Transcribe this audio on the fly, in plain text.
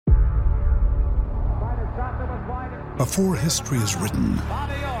Before history is written,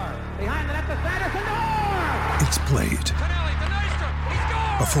 it's played.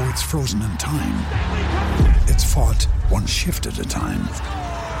 Before it's frozen in time, it's fought one shift at a time.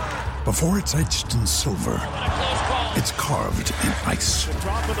 Before it's etched in silver, it's carved in ice.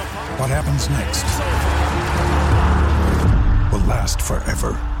 What happens next will last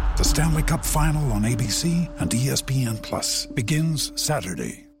forever. The Stanley Cup Final on ABC and ESPN Plus begins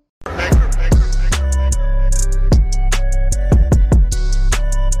Saturday.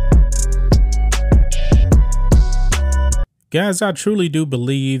 Guys, I truly do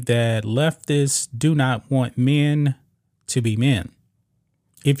believe that leftists do not want men to be men.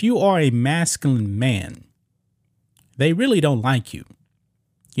 If you are a masculine man, they really don't like you.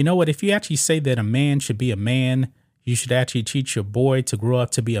 You know what? If you actually say that a man should be a man, you should actually teach your boy to grow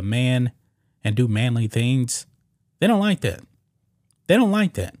up to be a man and do manly things. They don't like that. They don't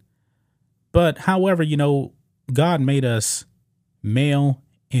like that. But however, God made us male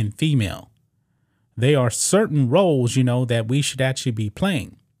and female. There are certain roles, that we should actually be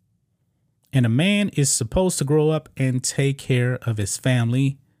playing. And a man is supposed to grow up and take care of his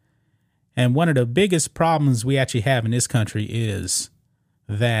family. And one of the biggest problems we actually have in this country is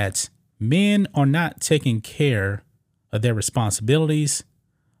that men are not taking care of their responsibilities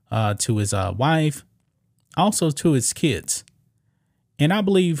to his wife, also to his kids. And I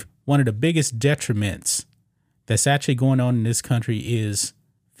believe one of the biggest detriments that's actually going on in this country is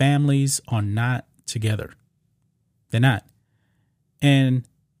families are not together. They're not. And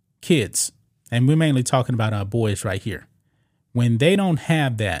kids, and we're mainly talking about our boys right here, when they don't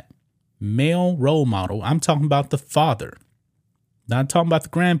have that male role model, I'm talking about the father, not talking about the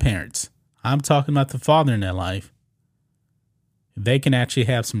grandparents, I'm talking about the father in their life, they can actually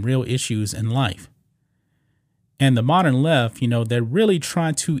have some real issues in life. And the modern left, they're really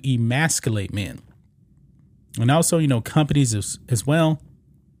trying to emasculate men. And also, companies as well.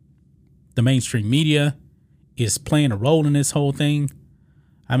 The mainstream media is playing a role in this whole thing.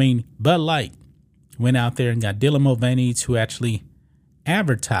 I mean, Bud Light went out there and got Dylan Mulvaney to actually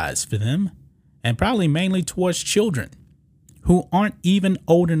advertise for them, and probably mainly towards children who aren't even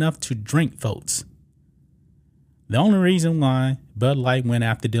old enough to drink, folks. The only reason why Bud Light went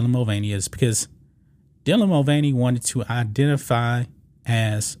after Dylan Mulvaney is because Dylan Mulvaney wanted to identify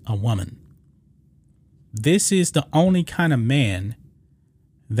as a woman. This is the only kind of man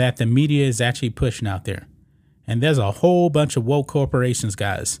that the media is actually pushing out there. And there's a whole bunch of woke corporations,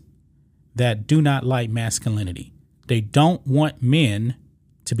 guys, that do not like masculinity. They don't want men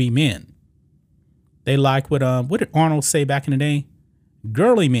to be men. They like what did Arnold say back in the day?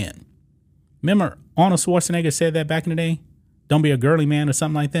 Girly men. Remember Arnold Schwarzenegger said that back in the day? Don't be a girly man or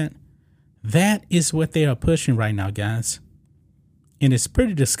something like that. That is what they are pushing right now, guys. And it's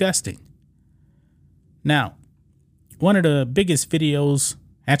pretty disgusting. Now, one of the biggest videos,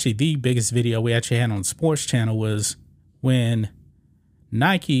 actually the biggest video we actually had on the Sports Channel, was when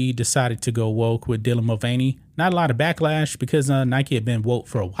Nike decided to go woke with Dylan Mulvaney. Not a lot of backlash because Nike had been woke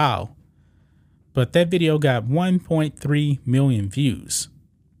for a while. But that video got 1.3 million views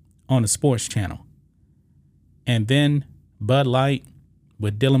on the Sports Channel. And then Bud Light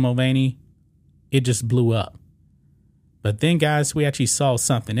with Dylan Mulvaney, it just blew up. But then, guys, we actually saw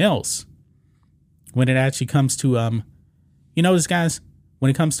something else when it actually comes to, this, guys,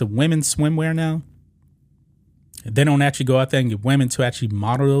 when it comes to women's swimwear now, they don't actually go out there and get women to actually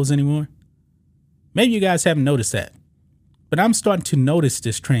model those anymore. Maybe you guys haven't noticed that, but I'm starting to notice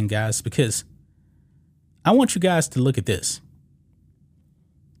this trend, guys, because I want you guys to look at this.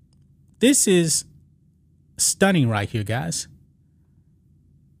 This is stunning right here, guys.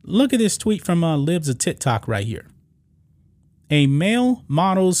 Look at this tweet from Libs of TikTok right here. A male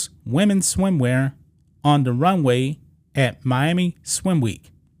models women's swimwear on the runway at Miami Swim Week.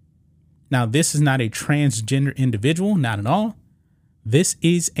 Now, this is not a transgender individual, not at all. This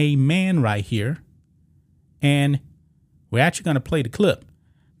is a man right here. And we're actually going to play the clip.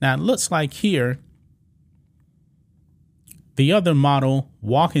 Now, it looks like here, the other model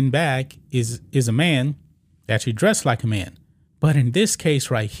walking back is a man actually dressed like a man. But in this case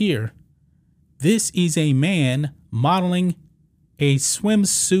right here, this is a man modeling a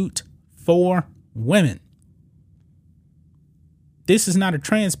swimsuit for women. This is not a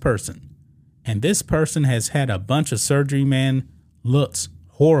trans person. And this person has had a bunch of surgery, man. Looks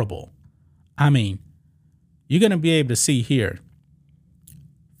horrible. I mean, you're going to be able to see here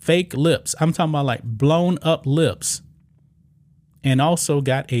fake lips. I'm talking about like blown up lips. And also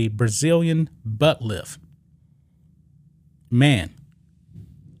got a Brazilian butt lift. Man.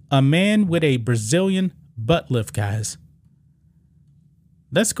 A man with a Brazilian butt lift, guys.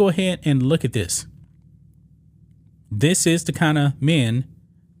 Let's go ahead and look at this. This is the kind of men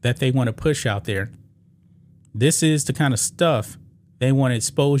that they want to push out there. This is the kind of stuff they want to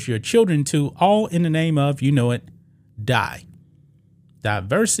expose your children to, all in the name of, you know it, DIE.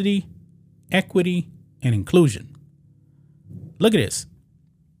 Diversity, equity, and inclusion. Look at this.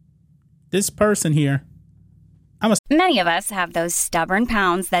 This person here. Many of us have those stubborn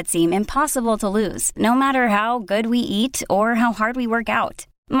pounds that seem impossible to lose, no matter how good we eat or how hard we work out.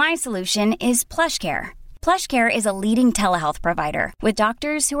 My solution is PlushCare. PlushCare is a leading telehealth provider with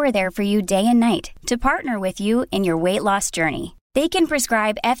doctors who are there for you day and night to partner with you in your weight loss journey. They can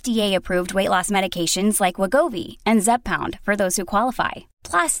prescribe FDA-approved weight loss medications like Wegovy and Zepbound for those who qualify.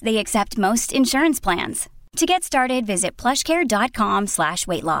 Plus, they accept most insurance plans. To get started, visit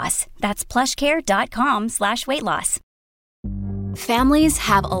plushcare.com/weightloss. That's plushcare.com/weightloss. Families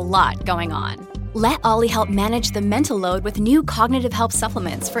have a lot going on. Let Ollie help manage the mental load with new cognitive help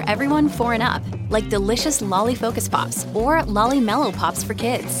supplements for everyone 4 and up, like delicious Lolly Focus Pops or Lolly Mellow Pops for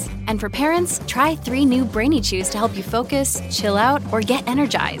kids. And for parents, try 3 new Brainy Chews to help you focus, chill out, or get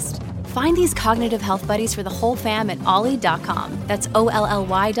energized. Find these cognitive health buddies for the whole fam at ollie.com. That's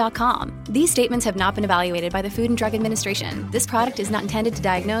OLLY.com. These statements have not been evaluated by the Food and Drug Administration. This product is not intended to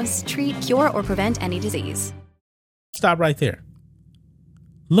diagnose, treat, cure, or prevent any disease. Stop right there.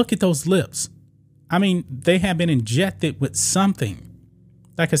 Look at those lips. I mean, they have been injected with something.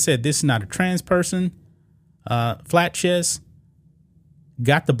 Like I said, this is not a trans person. Flat chest.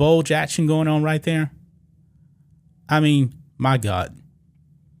 Got the bulge action going on right there. I mean, my God.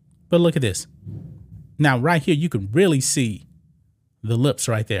 But look at this. Now, right here, you can really see the lips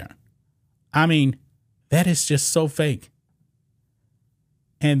right there. I mean, that is just so fake.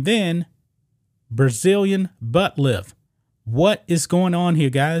 And then Brazilian butt lift. What is going on here,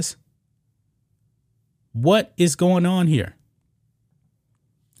 guys? What is going on here?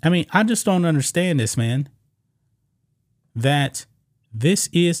 I mean, I just don't understand this, man. That this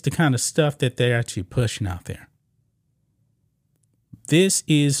is the kind of stuff that they're actually pushing out there. This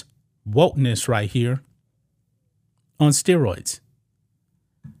is wokeness right here on steroids.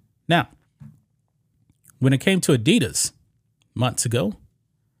 Now, when it came to Adidas months ago,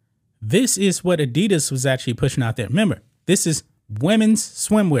 this is what Adidas was actually pushing out there. Remember, this is women's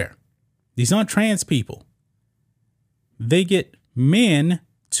swimwear. These aren't trans people. They get men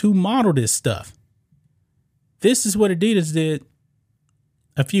to model this stuff. This is what Adidas did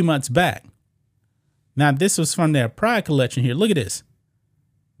a few months back. Now, this was from their Pride collection here. Look at this.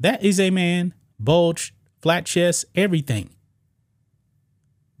 That is a man, bulge, flat chest, everything.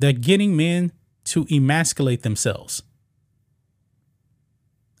 They're getting men to emasculate themselves.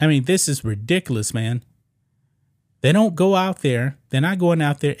 I mean, this is ridiculous, man. They don't go out there. They're not going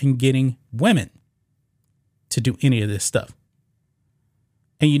out there and getting women to do any of this stuff.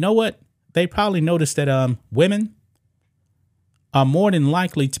 And you know what? They probably noticed that women are more than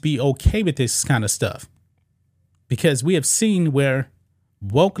likely to be okay with this kind of stuff. Because we have seen where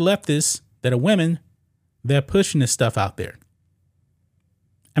woke leftists that are women, they're pushing this stuff out there.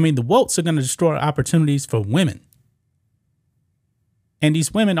 I mean, the wokes are going to destroy opportunities for women. And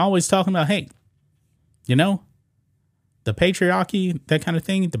these women always talking about, hey, you know, the patriarchy, that kind of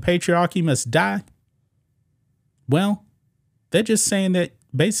thing, the patriarchy must die. Well, they're just saying that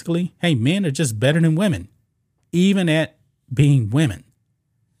basically, hey, men are just better than women, even at being women.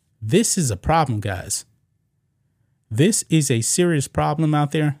 This is a problem, guys. This is a serious problem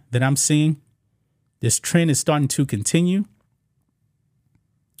out there that I'm seeing. This trend is starting to continue.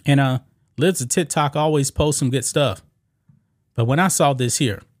 And Liz of TikTok always posts some good stuff. But when I saw this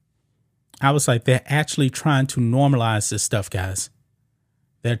here, I was like, they're actually trying to normalize this stuff, guys.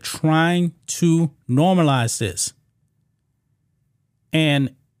 They're trying to normalize this.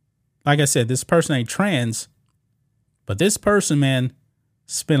 And like I said, this person ain't trans, but this person, man,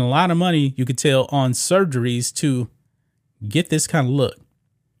 spent a lot of money, you could tell, on surgeries to get this kind of look.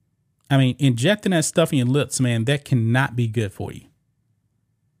 I mean, injecting that stuff in your lips, man, that cannot be good for you.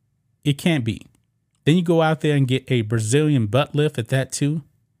 It can't be. Then you go out there and get a Brazilian butt lift at that too.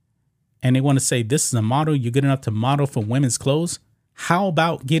 And they want to say this is a model. You're good enough to model for women's clothes. How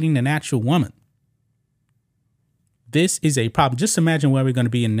about getting an actual woman? This is a problem. Just imagine where we're going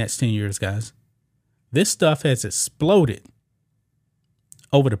to be in the next 10 years, guys. This stuff has exploded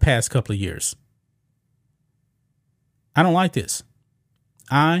over the past couple of years. I don't like this.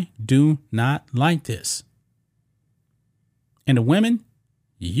 I do not like this. And the women,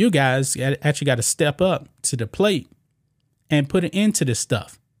 you guys actually got to step up to the plate and put an end to this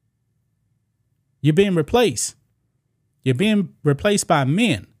stuff. You're being replaced. You're being replaced by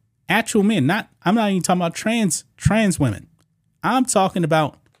men, actual men. I'm not even talking about trans women. I'm talking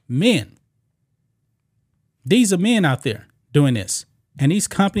about men. These are men out there doing this, and these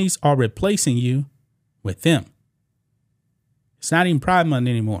companies are replacing you with them. It's not even Pride Month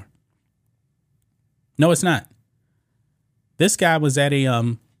anymore. No, it's not. This guy was at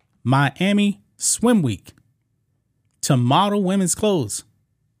a Miami swim week to model women's clothes.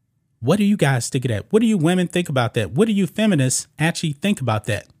 What do you guys think of that? What do you women think about that? What do you feminists actually think about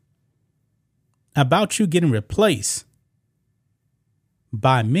that? About you getting replaced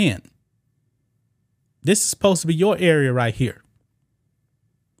by men. This is supposed to be your area right here.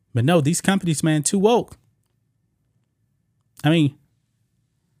 But no, these companies, man, too woke. I mean,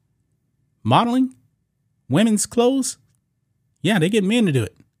 modeling women's clothes, yeah, they get men to do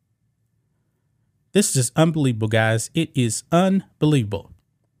it. This is just unbelievable, guys. It is unbelievable.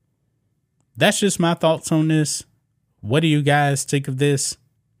 That's just my thoughts on this. What do you guys think of this?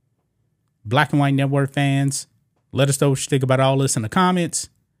 Black and White Network fans, let us know what you think about all this in the comments.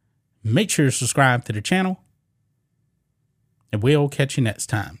 Make sure to subscribe to the channel, and we'll catch you next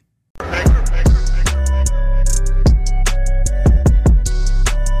time.